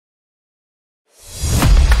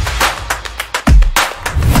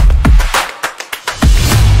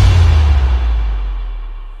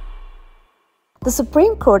The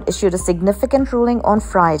Supreme Court issued a significant ruling on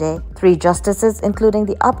Friday. 3 justices, including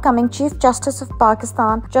the upcoming Chief Justice of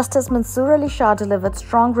Pakistan, Justice Mansoor Ali Shah, delivered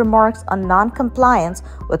strong remarks on non-compliance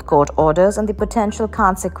with court orders and the potential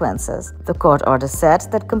consequences. The court order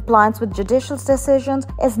said that compliance with judicial decisions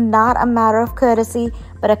is not a matter of courtesy,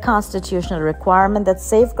 but a constitutional requirement that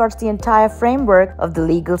safeguards the entire framework of the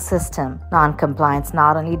legal system. Non-compliance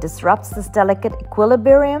not only disrupts this delicate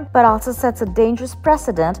equilibrium, but also sets a dangerous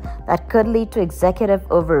precedent that could lead to executive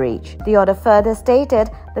overreach. The order further stated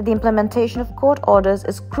that the implementation of court orders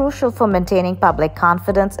is crucial for maintaining public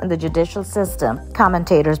confidence in the judicial system.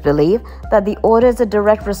 Commentators believe that the order is a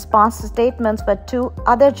direct response to statements by 2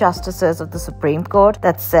 other justices of the Supreme Court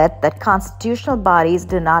that said that constitutional bodies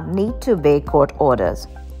do not need to obey court orders.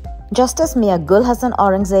 Justice Mia Gul Hassan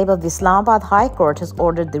Aurangzeb of the Islamabad High Court has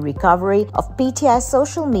ordered the recovery of PTI's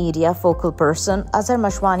social media focal person Azhar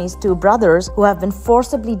Mashwani's 2 brothers who have been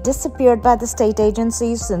forcibly disappeared by the state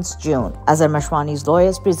agencies since June. Azhar Mashwani's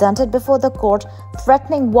lawyers presented before the court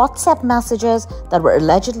threatening WhatsApp messages that were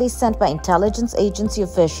allegedly sent by intelligence agency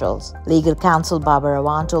officials. Legal counsel Babar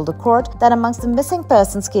Awan told the court that amongst the missing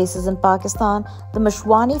persons cases in Pakistan, the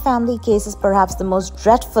Mashwani family case is perhaps the most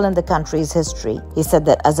dreadful in the country's history. He said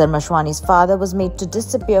that Azhar Mashwani's father was made to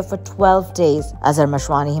disappear for 12 days. Azhar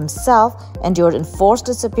Mashwani himself endured enforced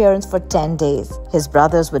disappearance for 10 days. His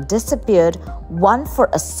brothers were disappeared, one for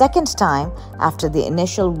a second time after the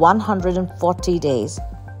initial 140 days.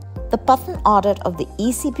 The Pathan audit of the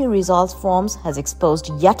ECP results forms has exposed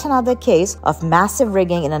yet another case of massive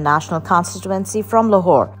rigging in a national constituency from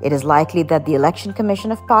Lahore. It is likely that the Election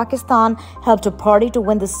Commission of Pakistan helped a party to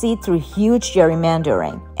win the seat through huge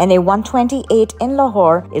gerrymandering. NA 128 in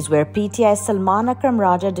Lahore is where PTI's Salman Akram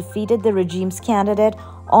Raja defeated the regime's candidate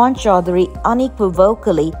on Chaudhary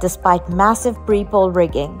unequivocally despite massive pre-poll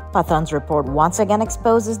rigging. Pathan's report once again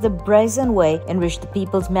exposes the brazen way in which the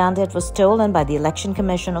people's mandate was stolen by the Election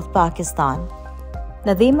Commission of Pakistan.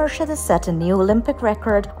 Nadeem Arshad has set a new Olympic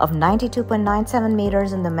record of 92.97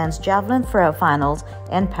 meters in the men's javelin throw finals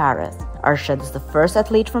in Paris. Arshad is the first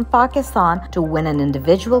athlete from Pakistan to win an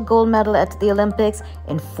individual gold medal at the Olympics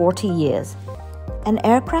in 40 years. An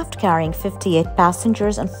aircraft carrying 58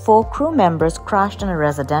 passengers and 4 crew members crashed in a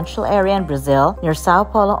residential area in Brazil near Sao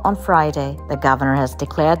Paulo on Friday. The governor has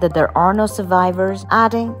declared that there are no survivors,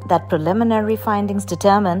 adding that preliminary findings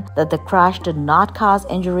determine that the crash did not cause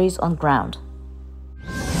injuries on ground.